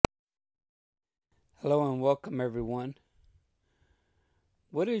Hello and welcome, everyone.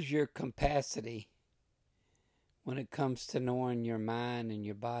 What is your capacity when it comes to knowing your mind and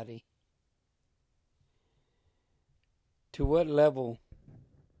your body? To what level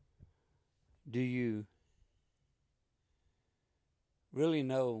do you really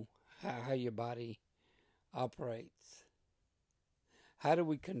know how your body operates? How do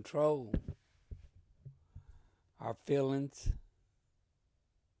we control our feelings,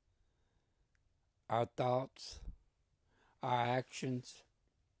 our thoughts, our actions?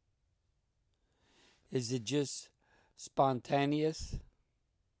 Is it just spontaneous?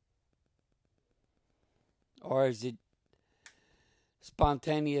 Or is it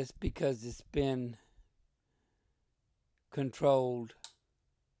spontaneous because it's been controlled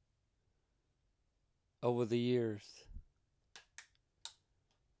over the years?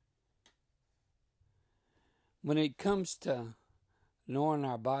 When it comes to knowing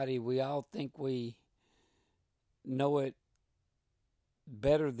our body, we all think we know it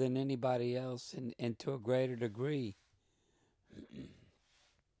better than anybody else and to a greater degree.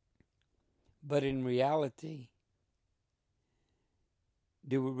 But in reality,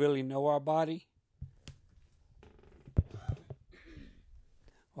 do we really know our body?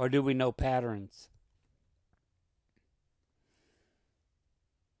 Or do we know patterns?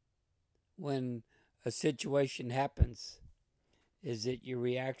 When a situation happens, is it your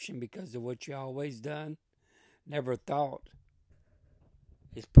reaction because of what you always done, never thought,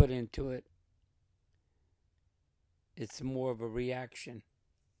 is put into it? It's more of a reaction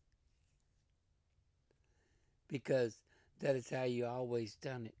because that is how you always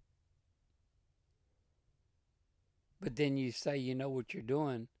done it. But then you say you know what you're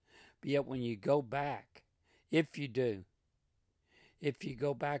doing, but yet when you go back, if you do, if you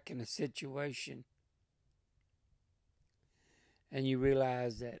go back in a situation and you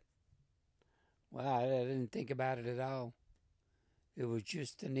realize that, wow, I didn't think about it at all. It was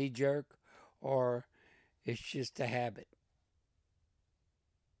just a knee jerk, or it's just a habit.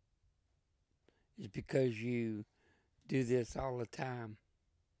 It's because you do this all the time.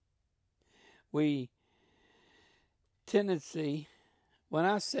 We tendency, when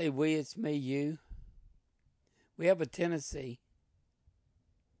I say we, it's me, you, we have a tendency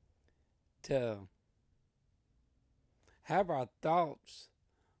to have our thoughts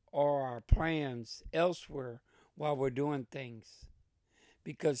or our plans elsewhere while we're doing things,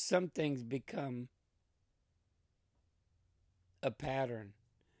 because some things become a pattern.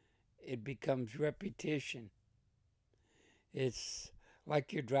 It becomes repetition. It's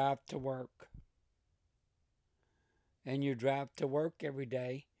like your drive to work. And you drive to work every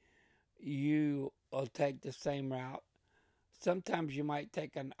day, you will take the same route. Sometimes you might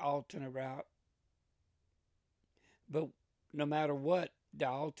take an alternate route, but no matter what, the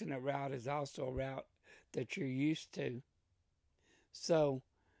alternate route is also a route that you're used to. So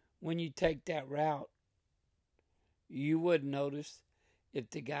when you take that route, you would notice if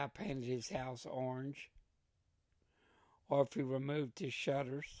the guy painted his house orange, or if he removed his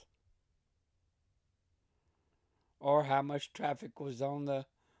shutters, or how much traffic was on the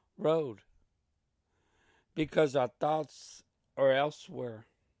road, because our thoughts are elsewhere.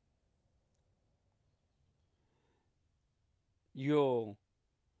 You'll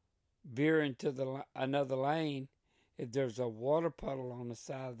veer into another lane if there's a water puddle on the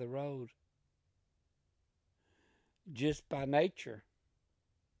side of the road, just by nature.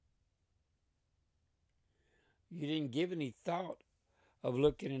 You didn't give any thought of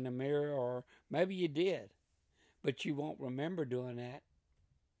looking in the mirror, or maybe you did, but you won't remember doing that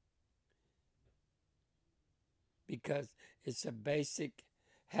because it's a basic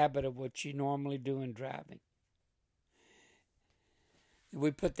habit of what you normally do in driving. If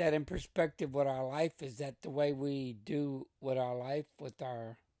we put that in perspective with our life, is that the way we do with our life, with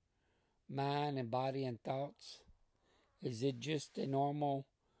our mind and body and thoughts? Is it just a normal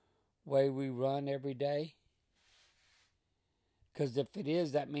way we run every day? Because if it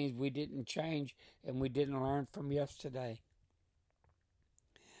is, that means we didn't change and we didn't learn from yesterday.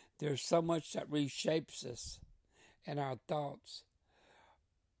 There's so much that reshapes us and our thoughts.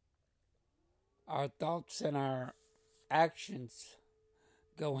 Our thoughts and our actions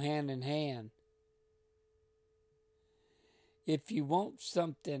go hand in hand. If you want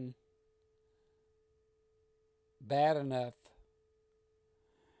something bad enough,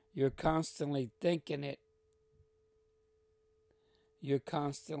 you're constantly thinking it. You're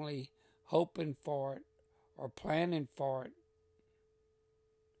constantly hoping for it or planning for it.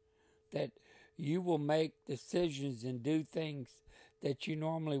 That you will make decisions and do things that you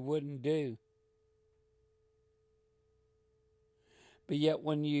normally wouldn't do. But yet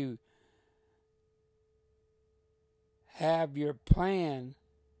when you have your plan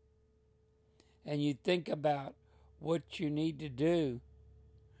and you think about what you need to do,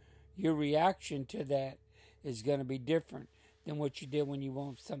 your reaction to that is going to be different than what you did when you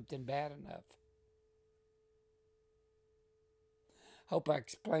want something bad enough. Hope I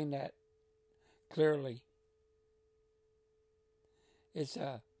explained that clearly. It's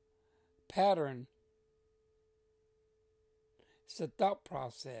a pattern. It's a thought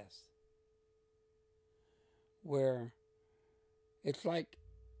process where it's like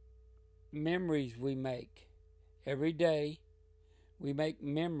memories we make. Every day we make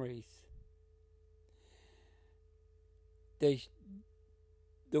memories. The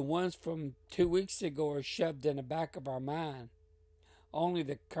ones from 2 weeks ago are shoved in the back of our mind. Only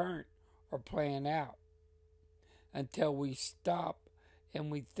the current are playing out until we stop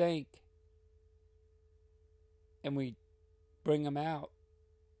and we think and we bring them out.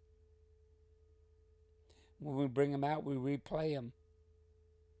 When we bring them out, we replay them.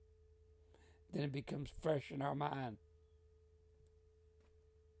 Then it becomes fresh in our mind.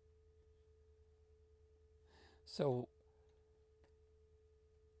 So,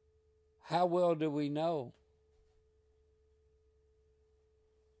 how well do we know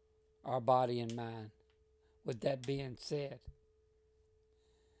our body and mind? With that being said,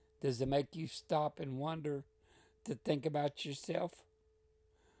 does it make you stop and wonder to think about yourself?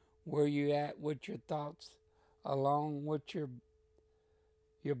 Where you at with your thoughts along with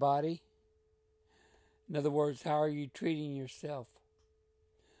your body? In other words, how are you treating yourself?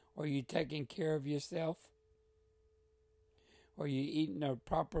 Are you taking care of yourself? Are you eating the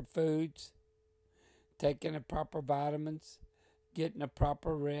proper foods? Taking the proper vitamins? Getting the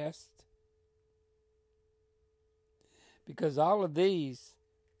proper rest? Because all of these,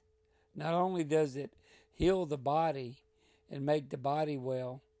 not only does it heal the body and make the body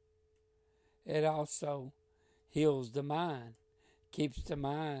well, it also heals the mind, keeps the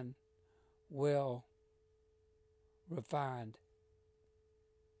mind well refined.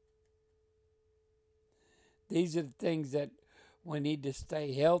 These are the things that we need to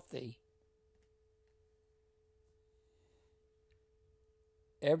stay healthy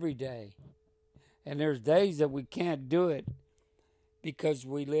every day. And there's days that we can't do it because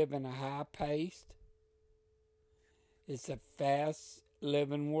we live in a high-paced, it's a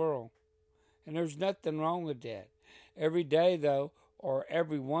fast-living world. And there's nothing wrong with that. Every day, though, or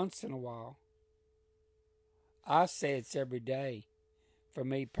every once in a while, I say it's every day for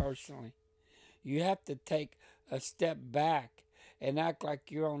me personally, you have to take a step back and act like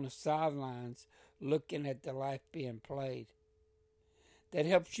you're on the sidelines looking at the life being played. That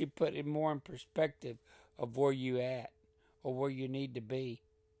helps you put it more in perspective of where you at or where you need to be.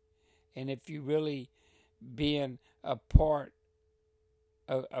 And if you really being a part,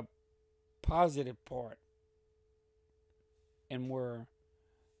 a positive part in where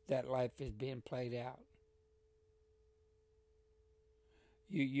that life is being played out.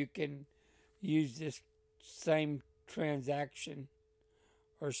 You can use this same transaction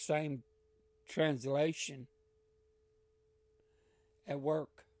or same translation at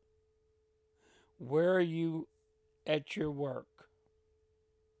work. Where are you at your work?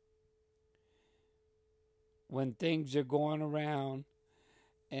 When things are going around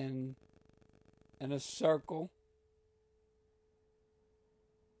in a circle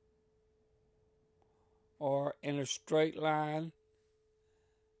or in a straight line,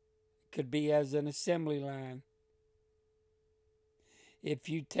 could be as an assembly line. If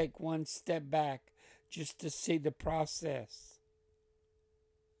you take one step back just to see the process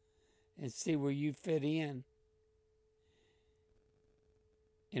and see where you fit in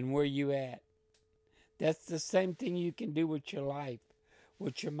and where you at. That's the same thing you can do with your life,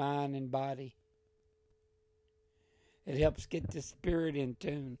 with your mind and body. It helps get the spirit in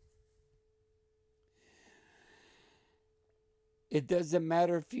tune. It doesn't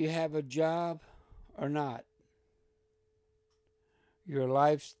matter if you have a job or not. Your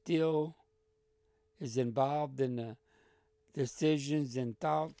life still is involved in the decisions and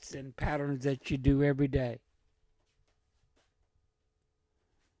thoughts and patterns that you do every day.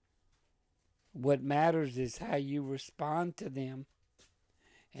 What matters is how you respond to them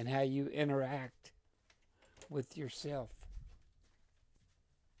and how you interact with yourself.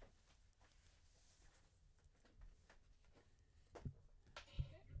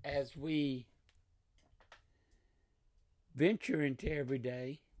 As we venture into every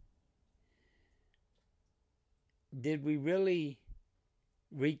day, did we really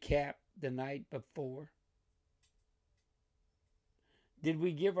recap the night before? Did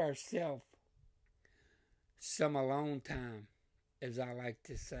we give ourselves some alone time, as I like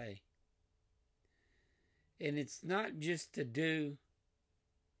to say? And it's not just to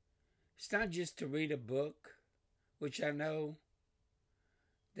read a book, which I know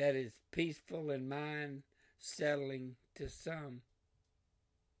that is peaceful and mind settling to some.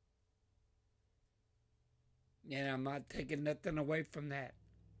 And I'm not taking nothing away from that.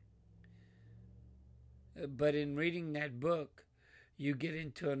 But in reading that book, you get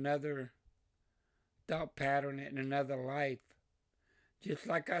into another thought pattern and another life. Just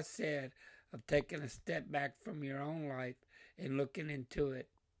like I said, of taking a step back from your own life and looking into it.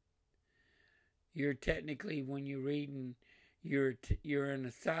 You're technically, when you're reading, you're in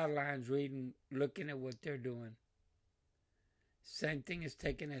the sidelines reading, looking at what they're doing. Same thing as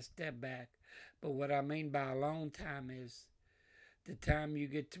taking a step back. But what I mean by alone time is the time you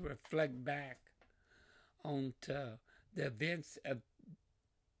get to reflect back on the events of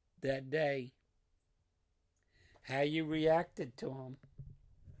that day, how you reacted to them,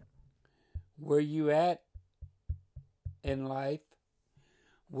 where you at in life,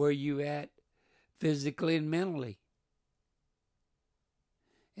 where you at physically and mentally,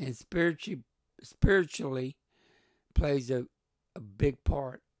 and spiritually plays a big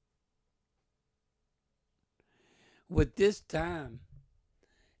part. With this time,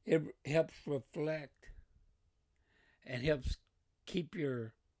 it helps reflect and helps keep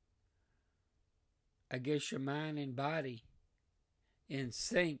your mind and body in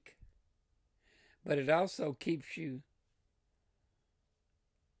sync. But it also keeps you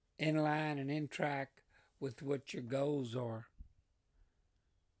in line and in track with what your goals are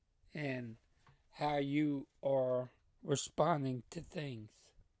and how you are responding to things.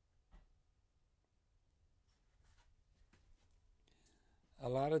 A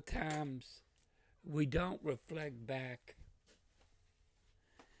lot of times we don't reflect back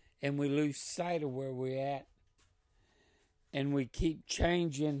and we lose sight of where we're at, and we keep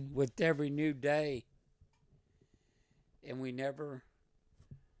changing with every new day, and we never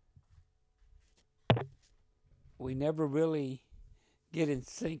really get in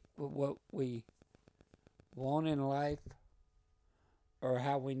sync with what we want in life or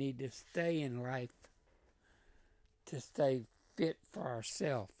how we need to stay in life to stay fit for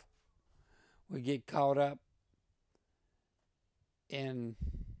ourselves. We get caught up in,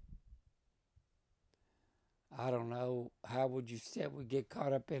 I don't know, how would you say it? We get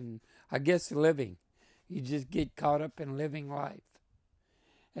caught up in, I guess, living. You just get caught up in living life.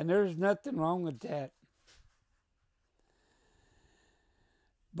 And there's nothing wrong with that.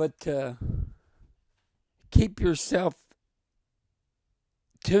 But to keep yourself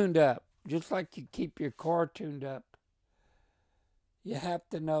tuned up, just like you keep your car tuned up, you have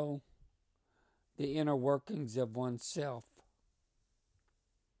to know the inner workings of oneself.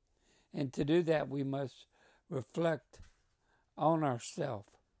 And to do that, we must reflect on ourselves.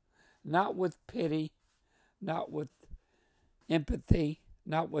 Not with pity, not with empathy,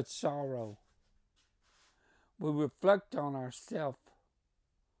 not with sorrow. We reflect on ourselves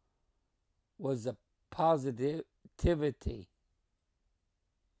was a positivity.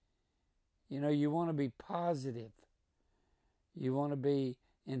 You want to be positive. You want to be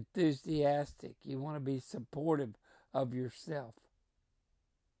enthusiastic. You want to be supportive of yourself.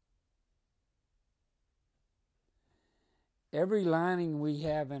 Every lining we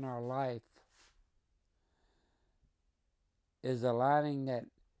have in our life is a lining that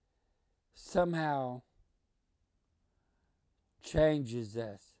somehow changes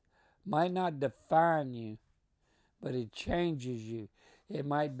us. Might not define you, but it changes you. It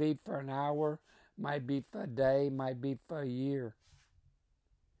might be for an hour, might be for a day, might be for a year.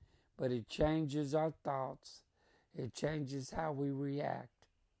 But it changes our thoughts. It changes how we react.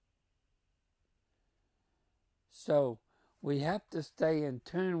 So we have to stay in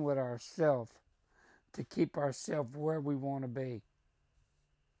tune with ourselves to keep ourselves where we want to be.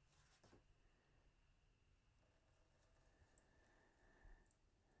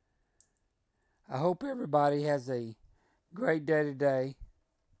 I hope everybody has a great day today.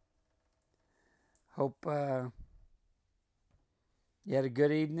 Hope you had a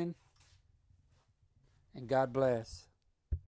good evening. And God bless.